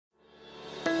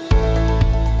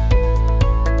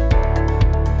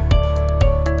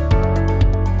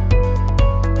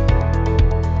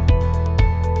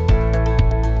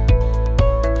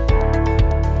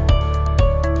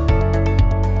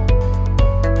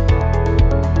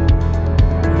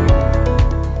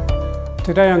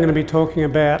Today I'm going to be talking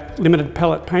about limited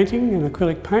palette painting in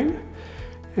acrylic paint,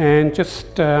 and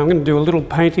I'm going to do a little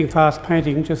fast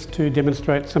painting just to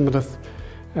demonstrate some of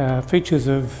the features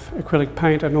of acrylic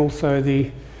paint and also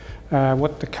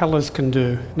what the colours can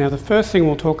do. Now the first thing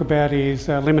we'll talk about is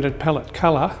limited palette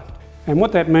colour, and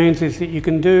what that means is that you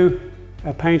can do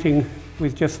a painting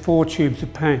with just 4 tubes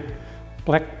of paint: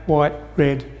 black, white,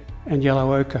 red and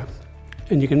yellow ochre,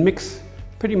 and you can mix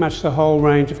pretty much the whole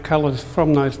range of colours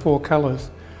from those 4 colours.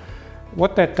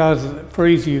 What that does is it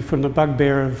frees you from the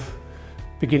bugbear of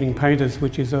beginning painters,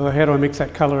 which is, oh, how do I mix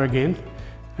that colour again?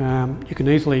 You can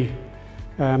easily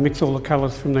mix all the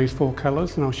colours from these 4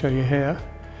 colours, and I'll show you how.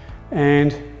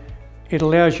 And it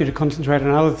allows you to concentrate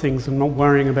on other things and not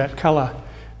worrying about colour.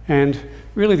 And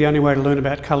really the only way to learn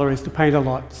about colour is to paint a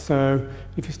lot. So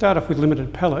if you start off with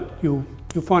limited palette, you'll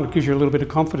find it gives you a little bit of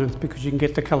confidence because you can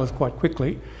get the colours quite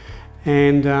quickly.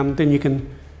 And then you can,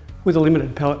 with a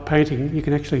limited palette painting, you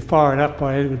can actually fire it up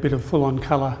by adding a bit of full-on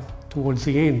colour towards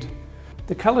the end.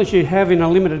 The colours you have in a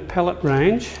limited palette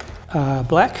range are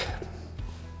black,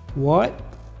 white,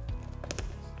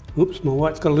 oops, my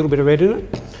white's got a little bit of red in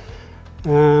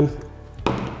it,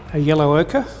 a yellow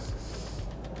ochre,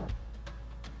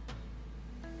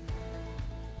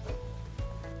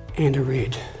 and a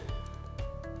red.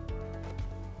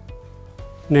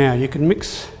 Now you can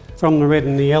mix from the red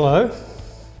and the yellow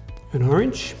and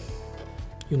orange.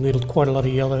 You'll need quite a lot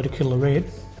of yellow to kill the red.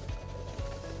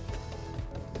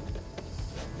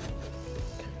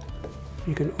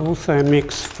 You can also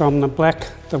mix from the black,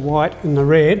 the white and the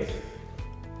red.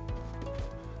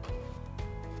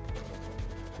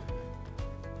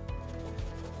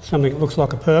 Something that looks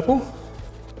like a purple.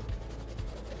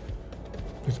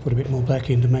 Let's put a bit more black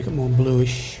in to make it more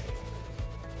bluish.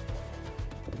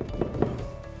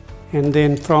 And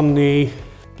then from the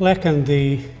black and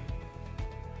the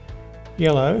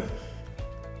yellow,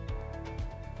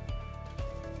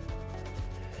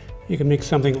 you can mix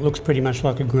something that looks pretty much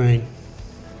like a green.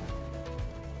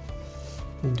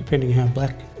 And depending how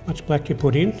much black you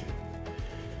put in,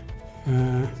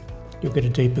 you'll get a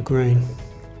deeper green.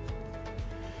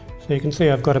 So you can see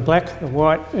I've got a black, a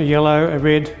white, a yellow, a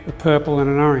red, a purple and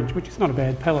an orange, which is not a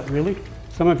bad palette really.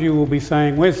 Some of you will be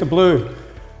saying, where's the blue?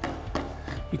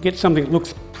 You get something that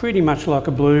looks pretty much like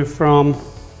a blue from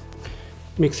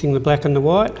mixing the black and the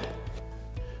white,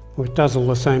 or it does all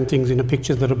the same things in a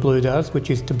picture that a blue does, which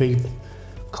is to be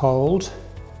cold.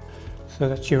 So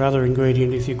that's your other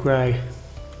ingredient, is your grey.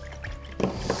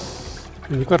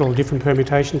 And you've got all different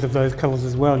permutations of those colours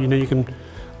as well. You know, you can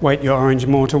weight your orange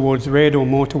more towards red or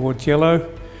more towards yellow.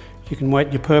 You can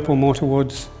weight your purple more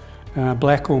towards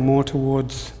black or more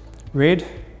towards red.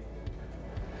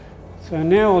 So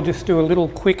now I'll just do a little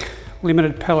quick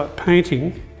limited palette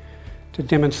painting to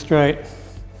demonstrate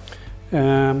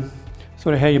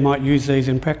sort of how you might use these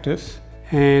in practice.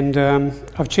 And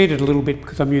I've cheated a little bit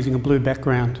because I'm using a blue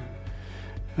background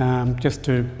just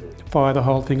to fire the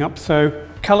whole thing up. So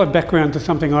coloured backgrounds are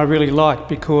something I really like,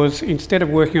 because instead of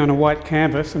working on a white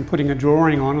canvas and putting a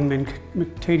drawing on and then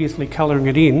tediously colouring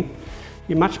it in,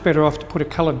 you're much better off to put a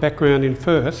coloured background in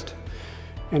first.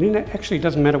 And it actually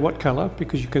doesn't matter what colour,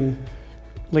 because you can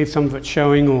leave some of it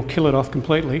showing or kill it off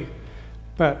completely.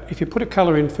 But if you put a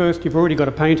colour in first, you've already got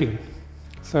a painting.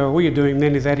 So all you're doing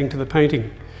then is adding to the painting.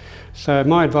 So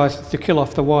my advice is to kill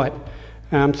off the white.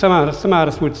 Some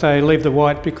artists would say leave the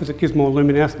white because it gives more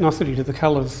luminosity to the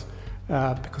colours,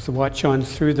 because the white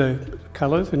shines through the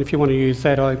colours. And if you want to use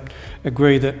that, I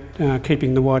agree that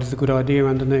keeping the white is a good idea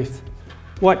underneath.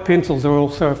 White pencils are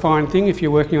also a fine thing if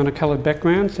you're working on a coloured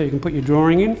background, so you can put your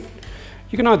drawing in.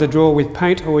 You can either draw with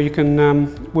paint or you can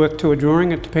work to a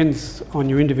drawing. It depends on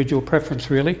your individual preference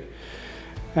really.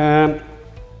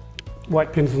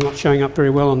 White pencil's not showing up very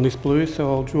well on this blue,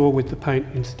 so I'll draw with the paint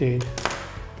instead.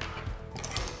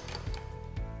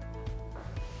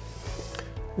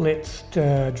 Let's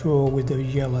draw with the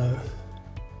yellow.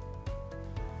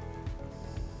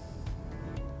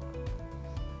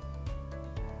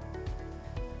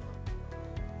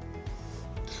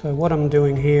 So what I'm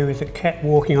doing here is a cat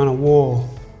walking on a wall.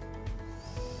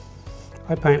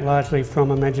 I paint largely from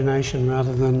imagination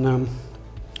rather than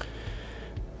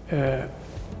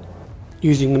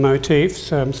using the motif,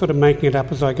 so I'm sort of making it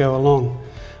up as I go along.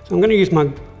 So I'm going to use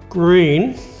my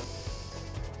green,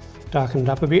 darkened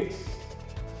up a bit.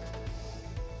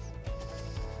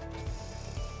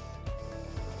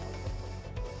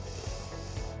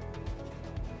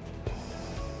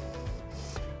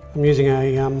 I'm using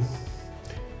a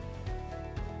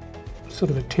sort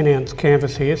of a 10-ounce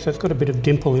canvas here, so it's got a bit of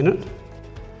dimple in it,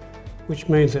 which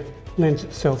means it lends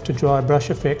itself to dry brush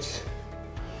effects.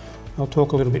 I'll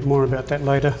talk a little bit more about that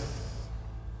later.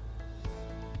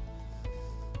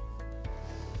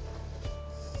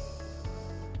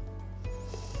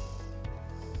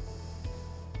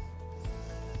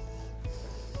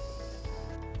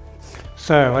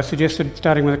 So I suggested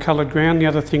starting with a coloured ground. The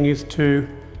other thing is to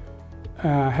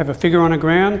have a figure on a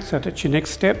ground, so that's your next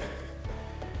step.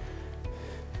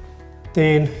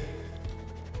 Then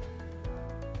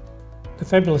the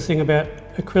fabulous thing about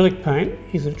acrylic paint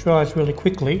is it dries really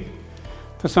quickly.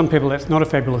 For some people that's not a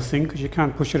fabulous thing because you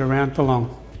can't push it around for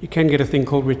long. You can get a thing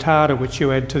called retarder which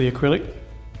you add to the acrylic.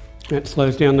 That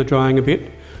slows down the drying a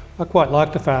bit. I quite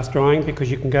like the fast drying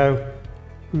because you can go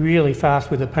really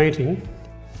fast with the painting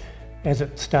as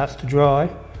it starts to dry,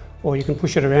 or you can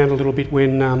push it around a little bit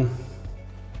when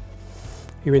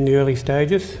you're in the early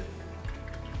stages.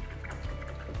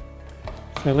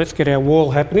 So let's get our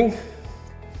wall happening.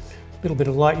 A little bit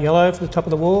of light yellow for the top of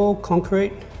the wall,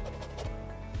 concrete.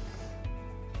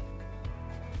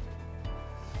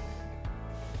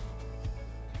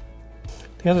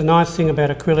 The other nice thing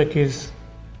about acrylic is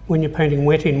when you're painting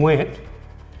wet in wet,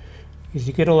 is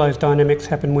you get all those dynamics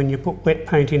happen when you put wet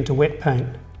paint into wet paint.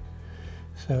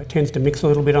 So it tends to mix a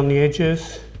little bit on the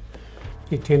edges.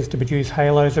 It tends to produce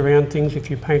halos around things if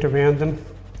you paint around them.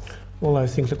 All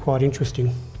those things are quite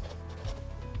interesting.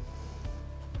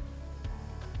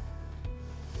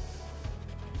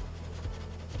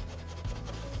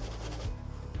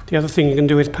 The other thing you can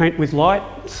do is paint with light.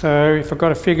 So if I've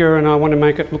got a figure and I want to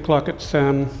make it look like it's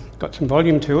got some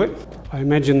volume to it, I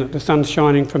imagine that the sun's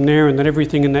shining from there and that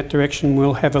everything in that direction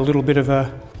will have a little bit of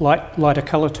a lighter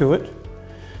colour to it.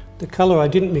 The colour I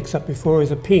didn't mix up before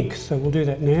is a pink, so we'll do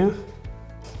that now.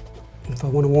 If I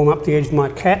want to warm up the edge of my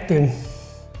cat, then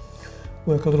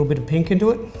work a little bit of pink into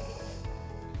it.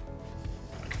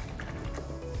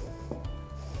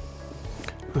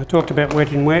 I talked about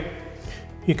wet in wet.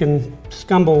 You can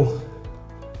scumble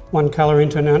one colour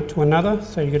into another,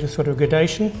 so you get a sort of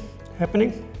gradation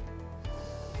happening.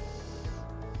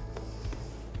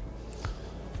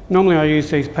 Normally I use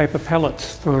these paper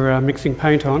palettes for mixing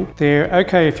paint on. They're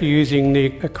okay if you're using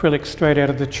the acrylic straight out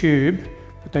of the tube,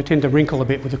 but they tend to wrinkle a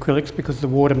bit with acrylics because the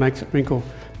water makes it wrinkle,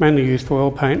 mainly used for oil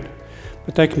paint,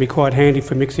 but they can be quite handy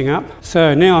for mixing up.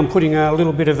 So now I'm putting a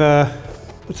little bit of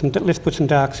let's put some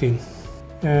darks in.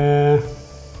 Here's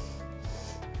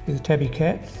a tabby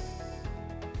cat.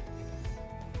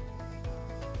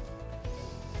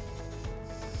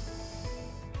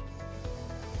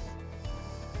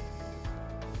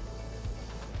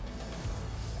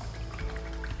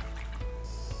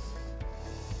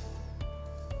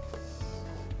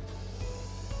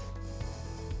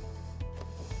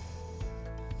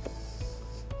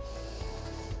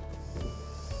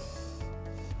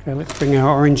 Okay, let's bring our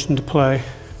orange into play.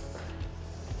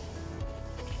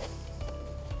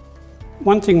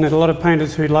 One thing that a lot of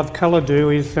painters who love colour do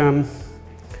is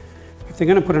if they're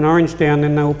going to put an orange down,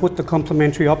 then they'll put the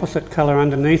complementary opposite colour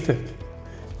underneath it,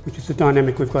 which is the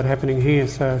dynamic we've got happening here.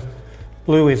 So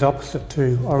blue is opposite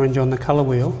to orange on the colour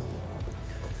wheel.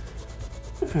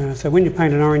 So when you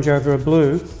paint an orange over a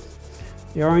blue,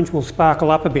 the orange will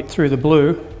sparkle up a bit through the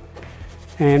blue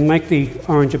and make the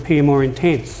orange appear more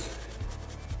intense.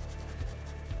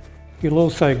 You'll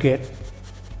also get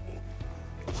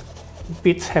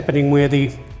bits happening where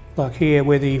like here,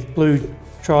 where the blue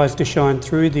tries to shine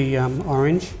through the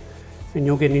orange, and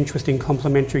you'll get an interesting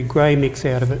complementary grey mix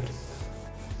out of it.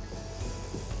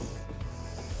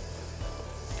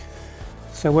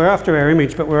 So we're after our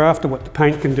image, but we're after what the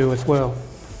paint can do as well.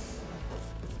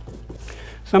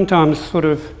 Sometimes sort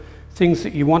of things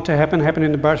that you want to happen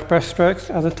in the brush strokes,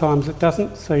 other times it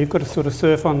doesn't, so you've got to sort of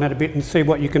surf on that a bit and see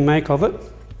what you can make of it.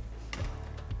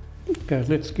 Okay,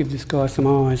 let's give this guy some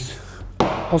eyes.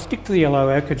 I'll stick to the yellow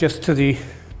ochre just for the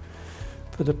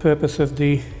purpose of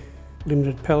the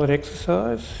limited palette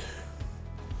exercise.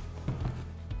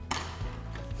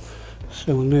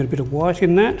 So we'll need a bit of white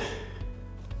in that.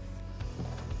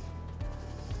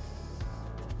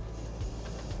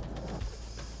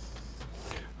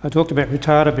 I talked about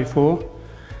retarder before.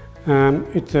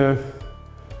 It's a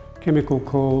chemical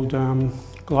called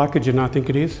glycogen, I think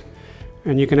it is,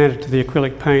 and you can add it to the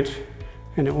acrylic paint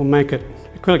and it will make it.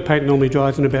 Acrylic paint normally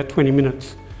dries in about 20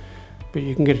 minutes, but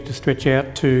you can get it to stretch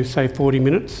out to say 40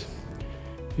 minutes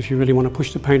if you really want to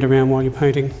push the paint around while you're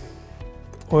painting.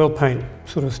 Oil paint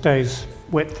sort of stays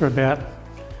wet for about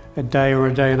a day or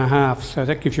a day and a half, so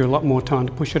that gives you a lot more time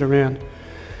to push it around.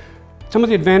 Some of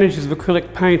the advantages of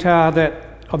acrylic paint are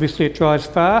that obviously it dries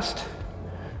fast.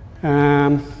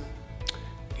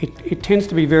 It tends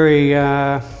to be very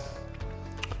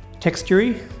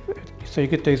textury, so you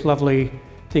get these lovely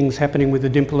things happening with the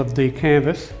dimple of the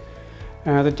canvas.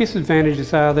 The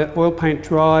disadvantages are that oil paint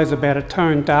dries about a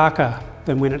tone darker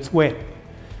than when it's wet,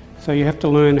 so you have to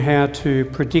learn how to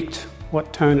predict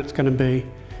what tone it's going to be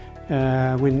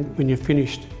when you're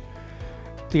finished.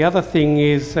 The other thing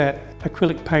is that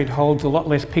acrylic paint holds a lot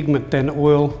less pigment than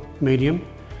oil medium.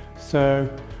 So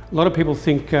a lot of people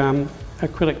think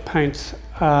acrylic paints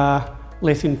are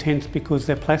less intense because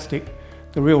they're plastic.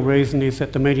 The real reason is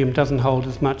that the medium doesn't hold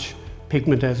as much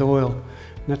pigment as oil.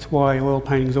 And that's why oil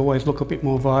paintings always look a bit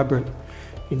more vibrant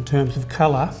in terms of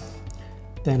colour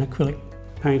than acrylic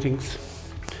paintings.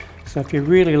 So if you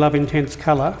really love intense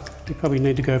colour, you probably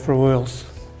need to go for oils.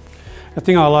 The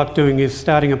thing I like doing is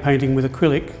starting a painting with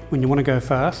acrylic when you want to go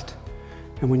fast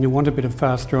and when you want a bit of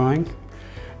fast drying,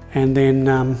 and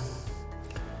then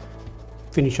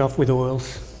finish off with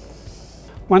oils.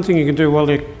 One thing you can do while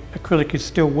the acrylic is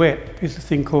still wet is a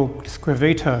thing called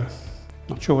sgravito.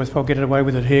 Not sure if I'll get it away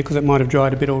with it here because it might have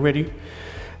dried a bit already,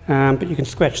 but you can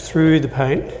scratch through the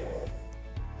paint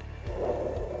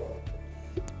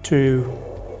to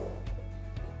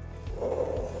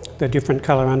the different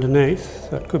colour underneath.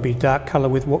 So it could be dark colour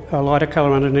with a lighter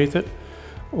colour underneath it,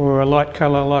 or a light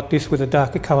colour like this with a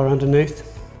darker colour underneath.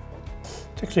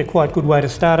 It's actually a quite good way to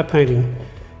start a painting.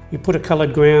 You put a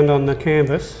coloured ground on the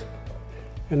canvas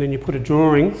and then you put a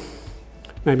drawing,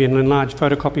 maybe an enlarged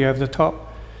photocopy over the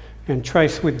top, and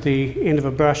trace with the end of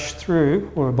a brush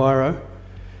through, or a biro,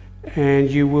 and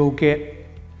you will get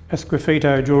a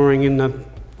sgraffito drawing in the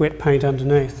wet paint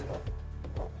underneath.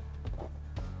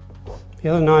 The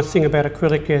other nice thing about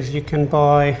acrylic is you can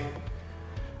buy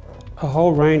a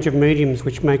whole range of mediums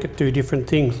which make it do different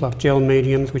things, like gel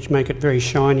mediums which make it very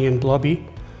shiny and blobby,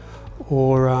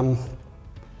 or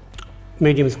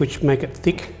mediums which make it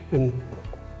thick and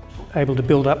able to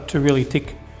build up to really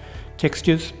thick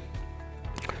textures.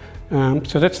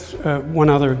 So that's one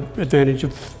other advantage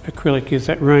of acrylic, is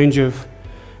that range of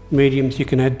mediums you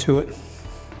can add to it.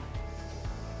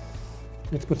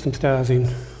 Let's put some stars in.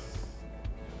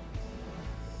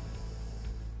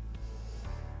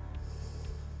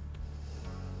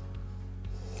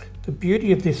 The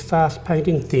beauty of this fast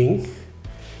painting thing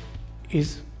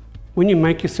is when you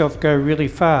make yourself go really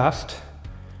fast,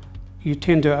 you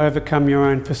tend to overcome your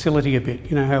own facility a bit.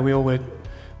 You know how we always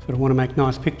sort of want to make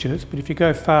nice pictures, but if you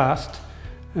go fast,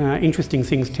 interesting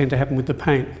things tend to happen with the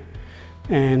paint,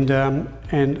 and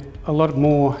a lot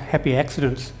more happy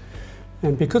accidents.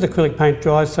 And because acrylic paint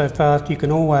dries so fast, you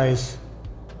can always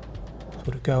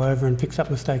sort of go over and fix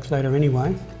up mistakes later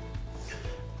anyway.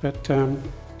 But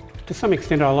to some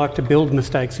extent I like to build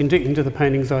mistakes into the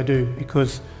paintings I do,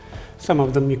 because some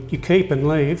of them you keep and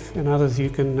leave, and others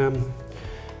you can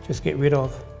just get rid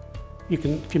of.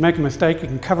 If you make a mistake, you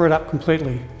can cover it up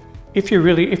completely.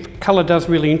 If colour does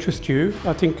really interest you,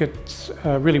 I think it's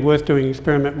really worth doing an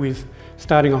experiment with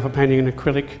starting off a painting in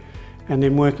acrylic and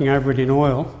then working over it in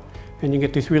oil, and you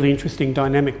get this really interesting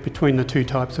dynamic between the two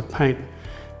types of paint,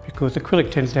 because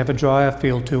acrylic tends to have a drier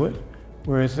feel to it,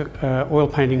 whereas oil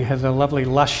painting has a lovely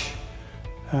lush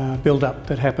build-up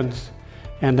that happens,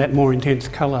 and that more intense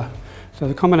colour. So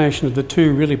the combination of the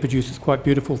two really produces quite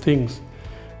beautiful things.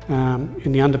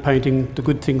 In the underpainting, the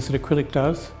good things that acrylic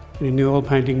does, and in the oil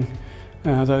painting,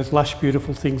 those lush,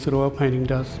 beautiful things that oil painting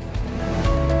does.